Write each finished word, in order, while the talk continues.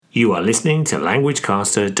You are listening to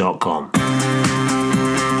LanguageCaster.com.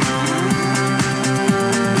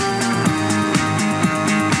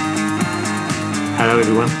 Hello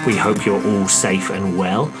everyone, we hope you're all safe and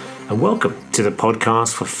well, and welcome to the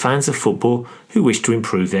podcast for fans of football who wish to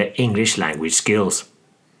improve their English language skills.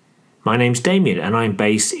 My name's Damien and I'm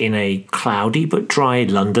based in a cloudy but dry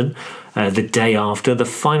London the day after the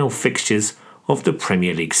final fixtures of the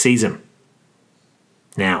Premier League season.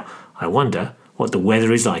 Now, I wonder what the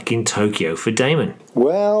weather is like in Tokyo for Damon.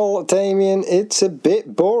 Well, Damien, it's a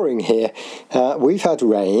bit boring here. We've had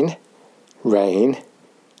rain for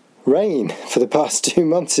the past 2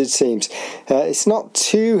 months, it seems. It's not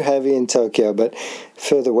too heavy in Tokyo, but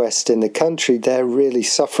further west in the country, they're really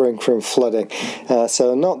suffering from flooding.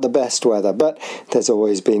 So not the best weather, but there's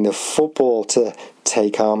always been the football to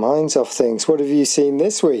take our minds off things. What have you seen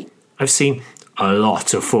this week? I've seen a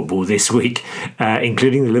lot of football this week,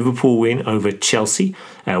 including the Liverpool win over Chelsea,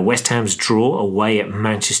 West Ham's draw away at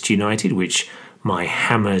Manchester United, which my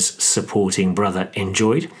Hammers supporting brother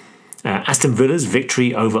enjoyed, Aston Villa's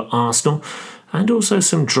victory over Arsenal, and also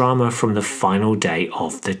some drama from the final day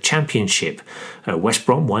of the Championship. West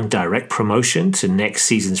Brom won direct promotion to next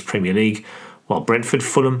season's Premier League, while Brentford,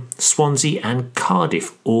 Fulham, Swansea and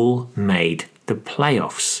Cardiff all made the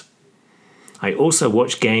playoffs. I also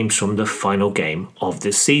watched games from the final game of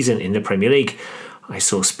the season in the Premier League. I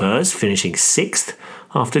saw Spurs finishing 6th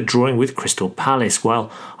after drawing with Crystal Palace,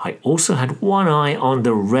 while I also had one eye on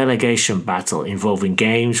the relegation battle involving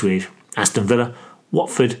games with Aston Villa,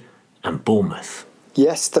 Watford and Bournemouth.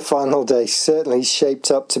 Yes, the final day certainly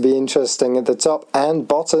shaped up to be interesting at the top and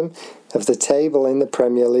bottom of the table in the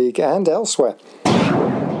Premier League and elsewhere.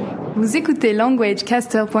 Vous écoutez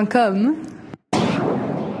LanguageCaster.com.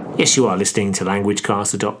 Yes, you are listening to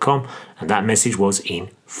LanguageCaster.com, and that message was in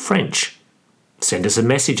French. Send us a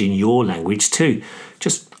message in your language too.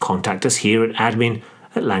 Just contact us here at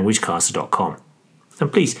admin@LanguageCaster.com.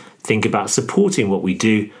 And please think about supporting what we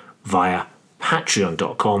do via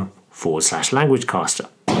patreon.com/LanguageCaster.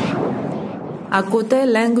 Ακούτε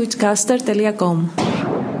languagecaster.com.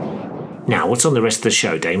 Now, what's on the rest of the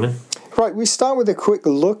show, Damon? Right, we start with a quick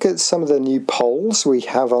look at some of the new polls we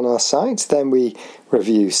have on our site. Then we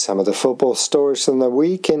review some of the football stories from the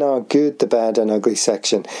week in our good, the bad and ugly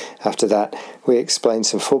section. After that, we explain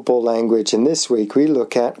some football language, and this week we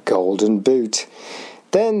look at Golden Boot.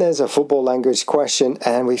 Then there's a football language question,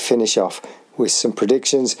 and we finish off with some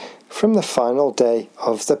predictions from the final day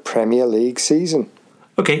of the Premier League season.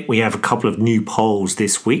 Okay, we have a couple of new polls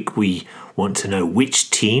this week. We want to know which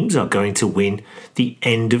teams are going to win the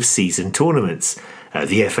end-of-season tournaments.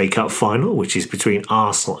 The FA Cup final, which is between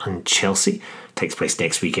Arsenal and Chelsea, takes place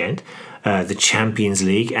next weekend. The Champions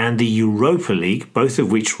League and the Europa League, both of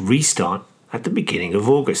which restart at the beginning of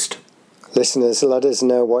August. Listeners, let us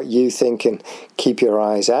know what you think and keep your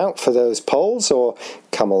eyes out for those polls, or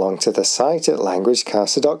come along to the site at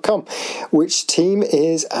languagecaster.com. Which team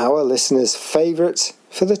is our listeners' favourite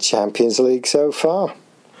for the Champions League so far?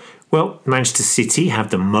 Well, Manchester City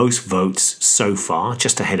have the most votes so far,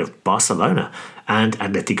 just ahead of Barcelona and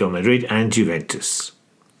Atletico Madrid and Juventus.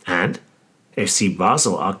 And FC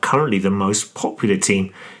Basel are currently the most popular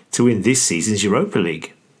team to win this season's Europa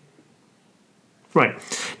League. Right,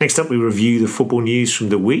 next up we review the football news from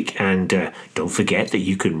the week, and don't forget that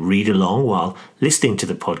you can read along while listening to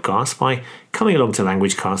the podcast by coming along to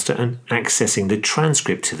LanguageCaster and accessing the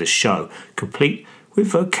transcript to the show, complete with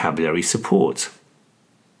vocabulary support.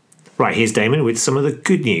 Right, here's Damon with some of the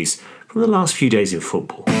good news from the last few days in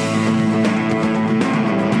football.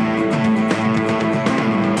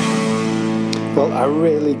 Well, a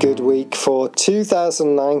really good week for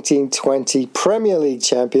 2019-20 Premier League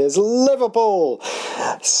champions Liverpool.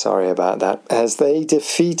 Sorry about that, as they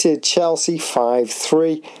defeated Chelsea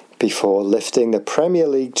 5-3 before lifting the Premier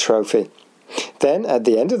League trophy. Then, at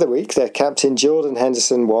the end of the week, their captain Jordan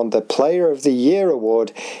Henderson won the Player of the Year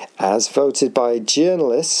award as voted by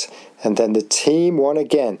journalists, and then the team won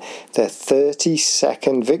again their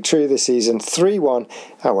 32nd victory of the season, 3-1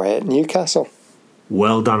 away at Newcastle.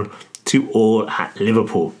 Well done to all at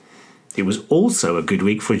Liverpool. It was also a good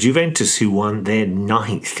week for Juventus, who won their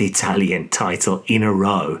 9th Italian title in a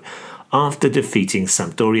row after defeating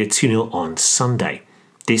Sampdoria 2-0 on Sunday.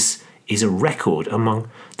 This is a record among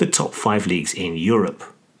the top 5 leagues in Europe.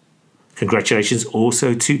 Congratulations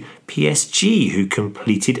also to PSG, who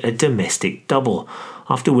completed a domestic double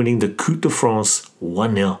after winning the Coupe de France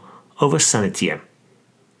 1-0 over Saint-Etienne.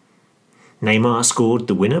 Neymar scored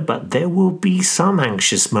the winner, but there will be some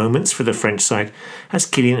anxious moments for the French side as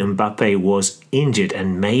Kylian Mbappe was injured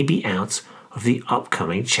and may be out of the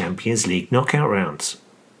upcoming Champions League knockout rounds.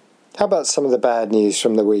 How about some of the bad news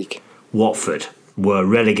from the week? Watford were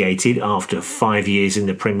relegated after 5 years in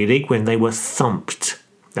the Premier League when they were thumped.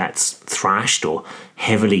 That's thrashed or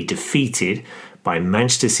heavily defeated by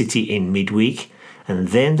Manchester City in midweek, and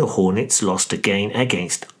then the Hornets lost again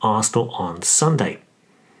against Arsenal on Sunday.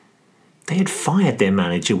 They had fired their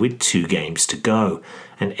manager with 2 games to go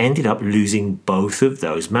and ended up losing both of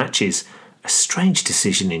those matches. A strange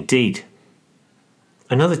decision indeed.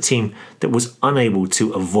 Another team that was unable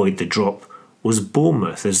to avoid the drop was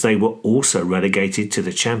Bournemouth, as they were also relegated to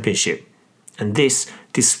the Championship, and this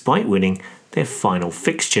despite winning their final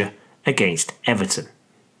fixture against Everton.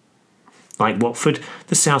 Like Watford,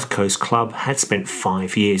 the South Coast club had spent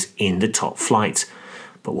 5 years in the top flight,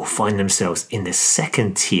 but will find themselves in the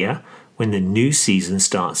second tier when the new season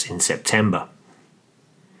starts in September.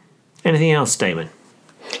 Anything else, Damon?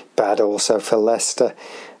 Bad also for Leicester.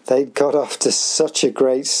 They got off to such a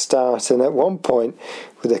great start and at one point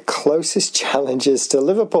were the closest challengers to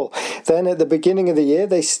Liverpool. Then at the beginning of the year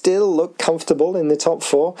they still looked comfortable in the top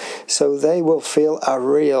 4, so they will feel a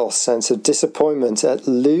real sense of disappointment at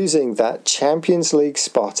losing that Champions League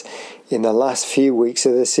spot in the last few weeks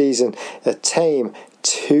of the season. A tame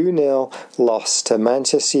 2-0 loss to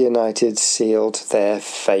Manchester United sealed their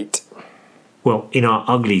fate. Well, in our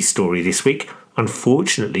ugly story this week,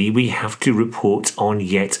 unfortunately, we have to report on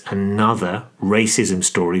yet another racism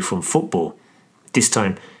story from football. This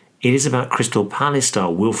time, it is about Crystal Palace star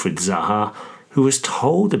Wilfried Zaha, who has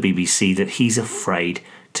told the BBC that he's afraid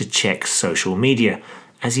to check social media,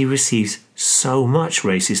 as he receives so much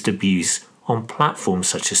racist abuse on platforms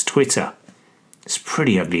such as Twitter. It's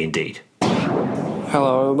pretty ugly indeed.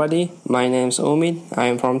 Hello everybody, my name's Omid, I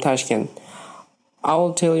am from Tashkent. I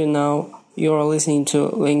will tell you now. You are listening to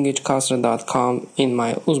languagecaster.com in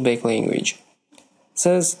my Uzbek language.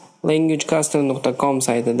 Siz languagecaster.com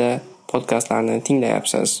saytida podcastlarni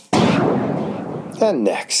tinglayapsiz. And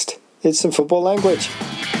next, it's some football language.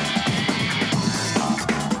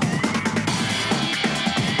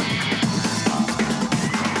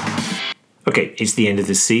 Okay, it's the end of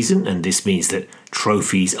the season, and this means that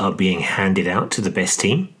trophies are being handed out to the best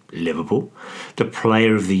team, Liverpool. The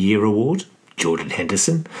Player of the Year award, Jordan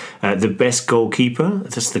Henderson. The best goalkeeper,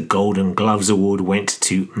 that's the Golden Gloves award, went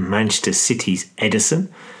to Manchester City's Ederson,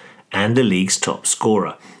 and the league's top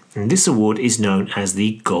scorer. And this award is known as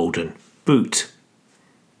the Golden Boot.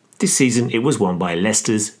 This season it was won by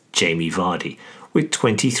Leicester's Jamie Vardy with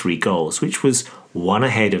 23 goals, which was one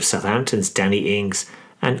ahead of Southampton's Danny Ings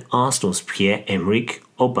and Arsenal's Pierre-Emerick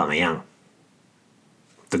Aubameyang.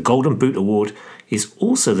 The Golden Boot award is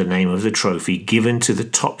also the name of the trophy given to the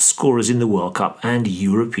top scorers in the World Cup and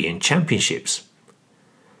European Championships.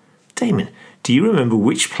 Damon, do you remember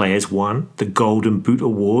which players won the Golden Boot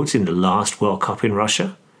Awards in the last World Cup in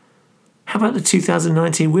Russia? How about the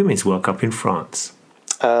 2019 Women's World Cup in France?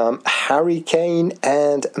 Harry Kane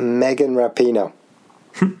and Megan Rapinoe.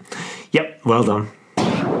 Yep, well done.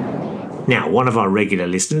 Now, one of our regular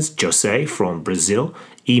listeners, Jose from Brazil,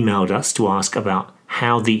 emailed us to ask about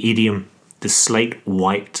how the idiom "the slate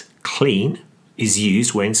wiped clean" is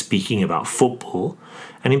used when speaking about football,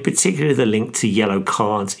 and in particular the link to yellow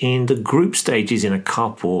cards in the group stages in a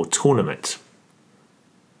cup or tournament.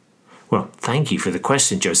 Well, thank you for the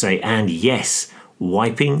question, Jose, and yes,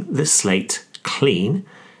 wiping the slate clean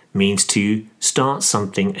means to start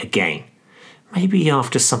something again, maybe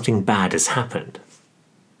after something bad has happened.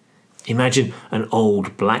 Imagine an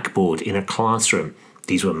old blackboard in a classroom.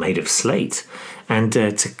 These were made of slate, and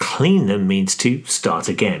to clean them means to start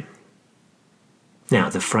again. Now,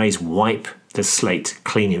 the phrase wipe the slate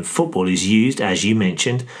clean in football is used, as you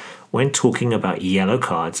mentioned, when talking about yellow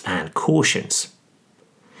cards and cautions.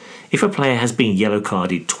 If a player has been yellow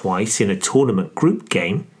carded twice in a tournament group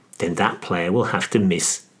game, then that player will have to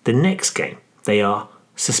miss the next game. They are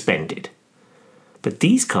suspended. But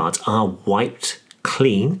these cards are wiped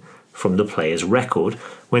clean from the player's record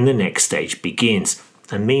when the next stage begins,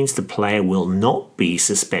 and means the player will not be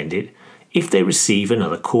suspended if they receive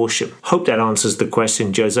another caution. Hope that answers the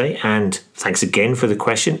question, Jose, and thanks again for the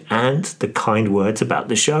question and the kind words about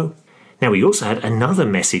the show. Now, we also had another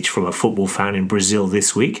message from a football fan in Brazil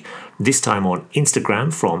this week, this time on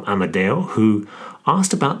Instagram from Amadeo, who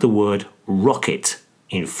asked about the word rocket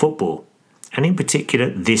in football, and in particular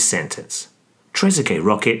this sentence. Trezeguet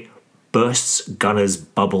rocket bursts Gunner's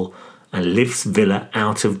bubble and lifts Villa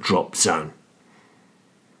out of drop zone.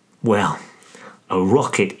 Well, a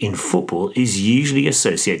rocket in football is usually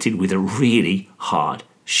associated with a really hard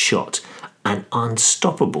shot, an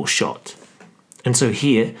unstoppable shot. And so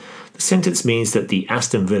here, the sentence means that the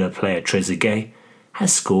Aston Villa player Trezeguet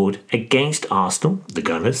has scored against Arsenal, the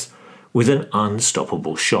Gunners, with an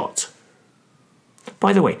unstoppable shot.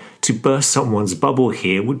 By the way, to burst someone's bubble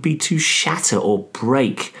here would be to shatter or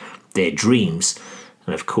break their dreams.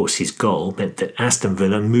 And of course his goal meant that Aston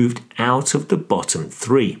Villa moved out of the bottom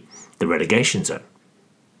three, the relegation zone.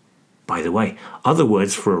 By the way, other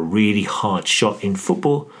words for a really hard shot in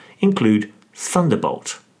football include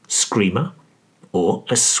thunderbolt, screamer, or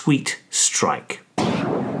a sweet strike.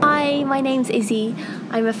 Hi, my name's Izzy.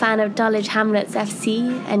 I'm a fan of Dulwich Hamlets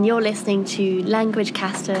FC, and you're listening to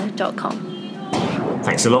languagecaster.com.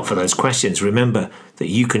 Thanks a lot for those questions. Remember that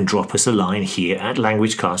you can drop us a line here at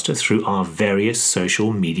LanguageCaster through our various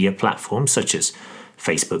social media platforms such as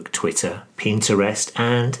Facebook, Twitter, Pinterest,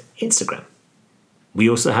 and Instagram. We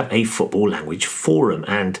also have a football language forum,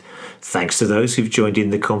 and thanks to those who've joined in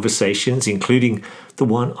the conversations, including the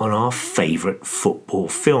one on our favourite football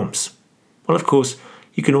films. Well, of course,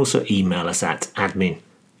 you can also email us at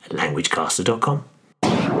admin@languagecaster.com.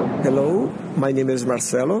 Hello, my name is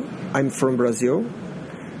Marcelo. I'm from Brazil.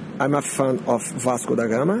 I'm a fan of Vasco da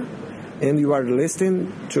Gama, and you are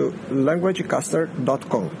listening to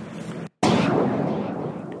languagecaster.com.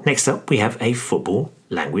 Next up, we have a football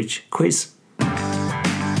language quiz.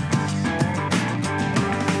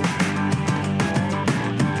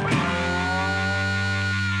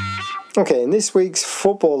 Okay, in this week's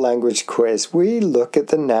football language quiz, we look at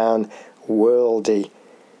the noun worldie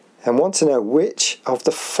and want to know which of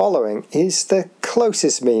the following is the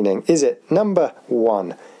closest meaning. Is it number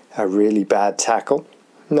 1, a really bad tackle?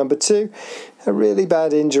 Number 2, a really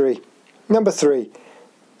bad injury? Number 3,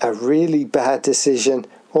 a really bad decision?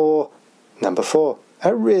 Or number 4,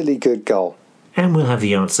 a really good goal? And we'll have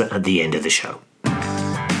the answer at the end of the show.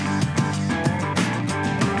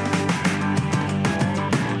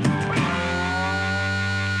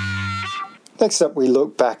 Next up, we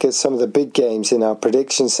look back at some of the big games in our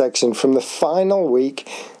prediction section from the final week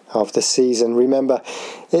of the season. Remember,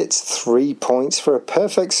 it's 3 points for a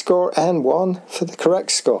perfect score and 1 for the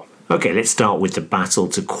correct score. Okay, let's start with the battle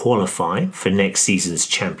to qualify for next season's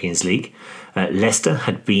Champions League. Leicester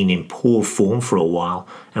had been in poor form for a while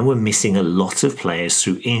and were missing a lot of players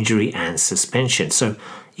through injury and suspension. So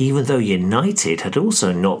even though United had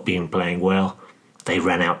also not been playing well, they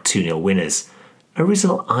ran out 2-0 winners. A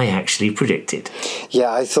result I actually predicted.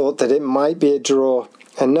 Yeah, I thought that it might be a draw.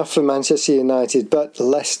 Enough for Manchester United, but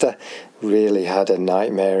Leicester really had a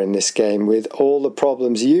nightmare in this game with all the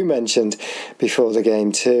problems you mentioned before the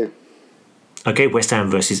game too. Okay, West Ham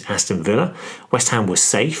versus Aston Villa. West Ham was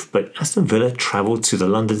safe, but Aston Villa travelled to the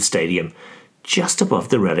London Stadium just above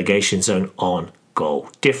the relegation zone on goal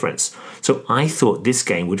difference. So I thought this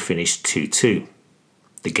game would finish 2-2.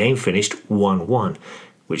 The game finished 1-1,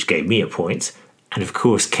 which gave me a point, and of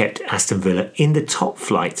course kept Aston Villa in the top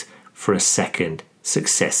flight for a second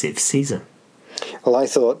successive season. Well, I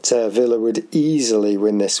thought Villa would easily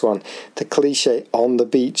win this one. The cliche on the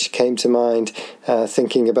beach came to mind,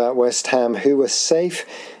 thinking about West Ham, who were safe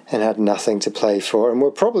and had nothing to play for, and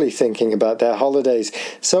were probably thinking about their holidays.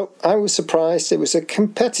 So I was surprised it was a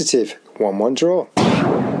competitive 1-1 draw.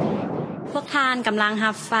 พวกท่านกำลัง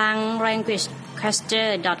รับฟัง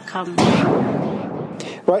languagecaster.com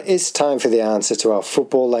Right, it's time for the answer to our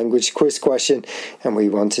football language quiz question, and we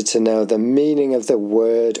wanted to know the meaning of the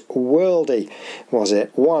word worldie. Was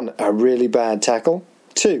it 1, a really bad tackle?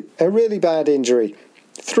 2, a really bad injury?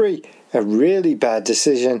 3, a really bad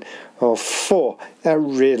decision? Or 4, a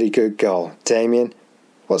really good goal? Damien,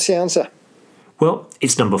 what's the answer? Well,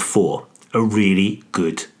 it's number 4, a really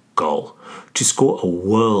good goal. To score a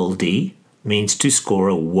worldie means to score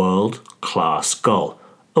a world-class goal.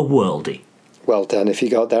 A worldie. Well done if you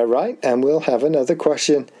got that right, and we'll have another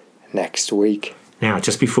question next week. Now,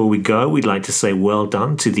 just before we go, we'd like to say well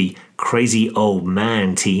done to the Crazy Old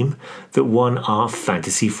Man team that won our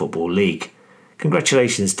Fantasy Football League.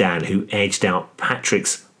 Congratulations, Dan, who edged out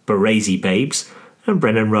Patrick's Baresi Babes and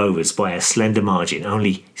Brennan Rovers by a slender margin,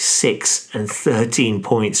 only 6 and 13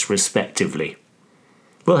 points respectively.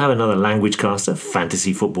 We'll have another LanguageCaster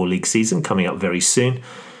Fantasy Football League season coming up very soon,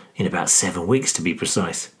 in about 7 weeks to be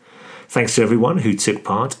precise. Thanks to everyone who took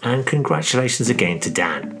part, and congratulations again to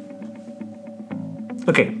Dan.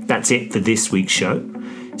 Okay, that's it for this week's show.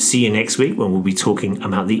 See you next week when we'll be talking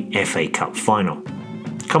about the FA Cup final.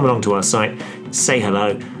 Come along to our site, say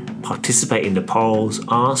hello, participate in the polls,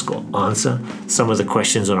 ask or answer some of the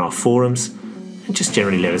questions on our forums, and just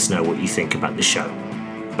generally let us know what you think about the show.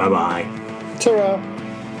 Bye-bye. Ta-ra!